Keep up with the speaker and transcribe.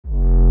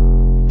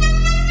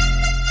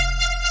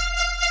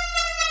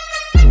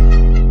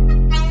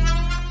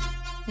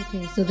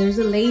Okay, so there's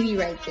a lady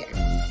right there.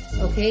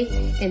 Okay,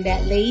 and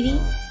that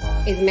lady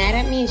is mad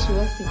at me and she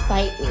wants to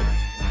fight me.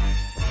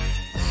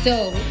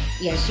 So,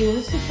 yeah, she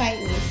wants to fight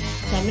me.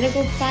 So I'm gonna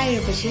go fight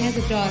her, but she has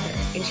a daughter,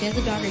 and she has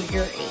a daughter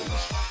your age.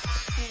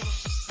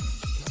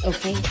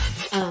 Okay.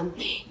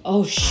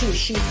 Oh shoot,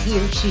 she's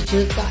here. She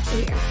just got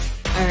here.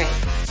 All right.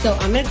 So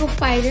I'm gonna go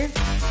fight her.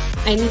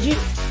 I need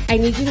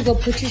you to go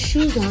put your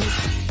shoes on.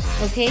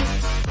 Okay.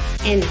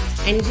 And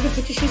I need you to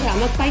put your shoes on. I'm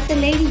gonna fight the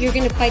lady. You're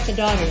gonna fight the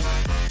daughter.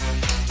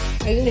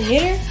 Are you gonna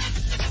hit her?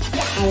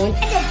 I want.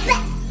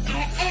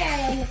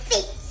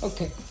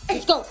 Okay.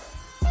 Let's go.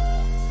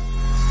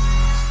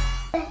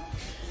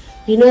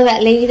 You know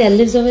that lady that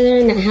lives over there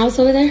in that house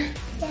over there?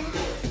 Yeah.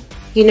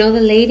 You know the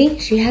lady?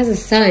 She has a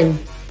son.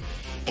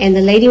 And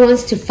the lady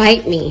wants to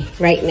fight me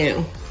right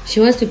now. She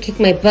wants to kick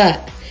my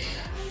butt.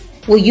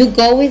 Will you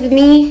go with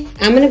me?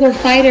 I'm going to go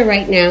fight her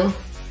right now.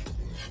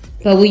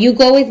 But will you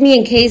go with me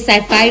in case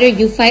I fight her,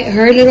 you fight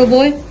her, little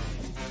boy?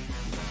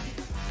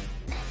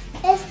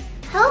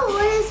 How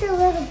old is your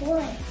little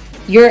boy?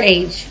 Your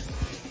age.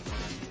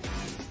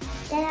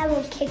 Then I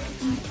will kick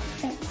him.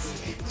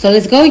 So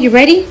let's go. You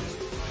ready?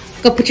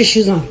 Go put your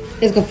shoes on.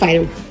 Let's go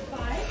fight him.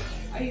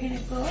 Are you going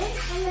to go?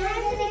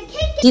 I'm going to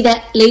kick him. See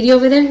that lady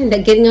over there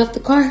that getting off the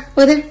car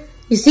over there?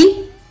 You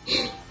see?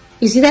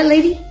 You see that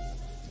lady?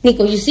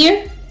 Nico, you see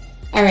her?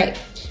 All right.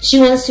 She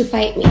wants to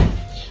fight me.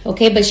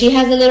 Okay, but she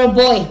has a little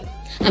boy.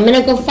 I'm going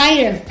to go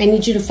fight her. I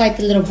need you to fight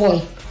the little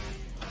boy.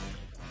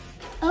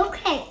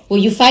 Okay. Will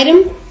you fight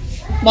him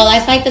while I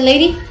fight the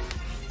lady?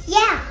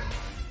 Yeah.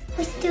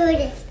 Let's do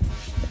this.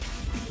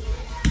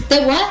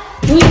 Then what?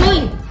 Where are you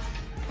going?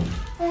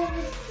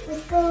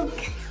 Let's go.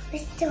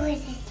 Let's do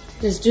this.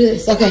 Let's do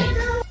this. Okay.